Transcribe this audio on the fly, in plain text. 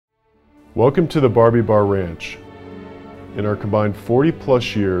Welcome to the Barbie Bar Ranch. In our combined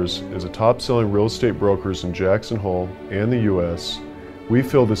 40-plus years as a top-selling real estate brokers in Jackson Hole and the U.S., we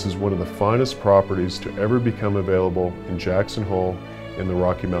feel this is one of the finest properties to ever become available in Jackson Hole and the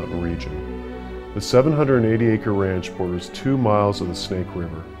Rocky Mountain region. The 780-acre ranch borders 2 miles of the Snake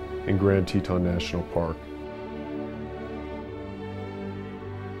River in Grand Teton National Park.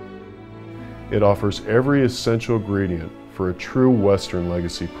 It offers every essential ingredient for a true Western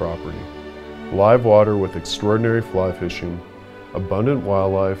legacy property. Live water with extraordinary fly fishing, abundant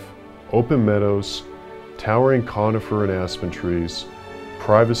wildlife, open meadows, towering conifer and aspen trees,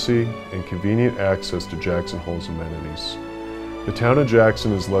 privacy, and convenient access to Jackson Hole's amenities. The town of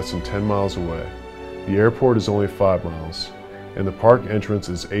Jackson is less than 10 miles away. The airport is only 5 miles, and the park entrance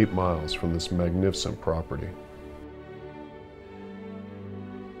is 8 miles from this magnificent property.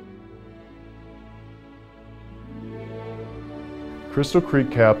 Crystal Creek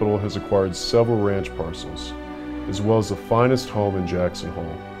Capital has acquired several ranch parcels, as well as the finest home in Jackson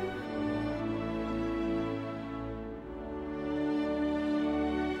Hole.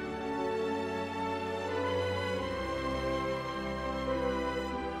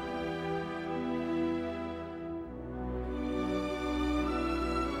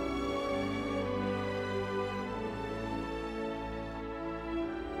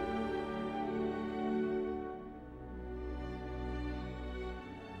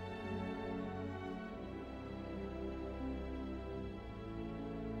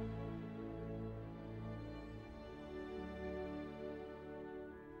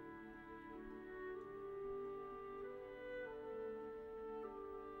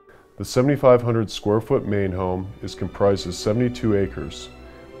 The 7,500 square foot main home is comprised of 72 acres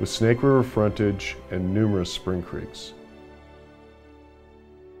with Snake River frontage and numerous spring creeks.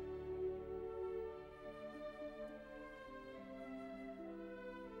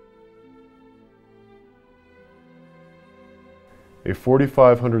 A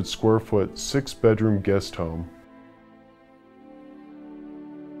 4,500 square foot 6-bedroom guest home,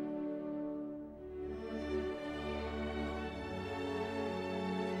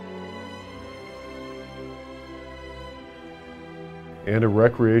 and a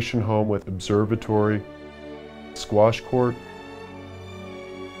recreation home with observatory, squash court,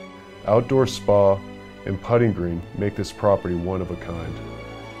 outdoor spa, and putting green make this property one of a kind.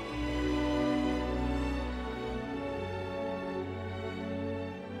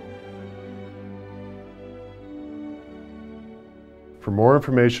 For more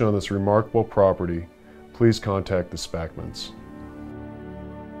information on this remarkable property, please contact the Spackmans.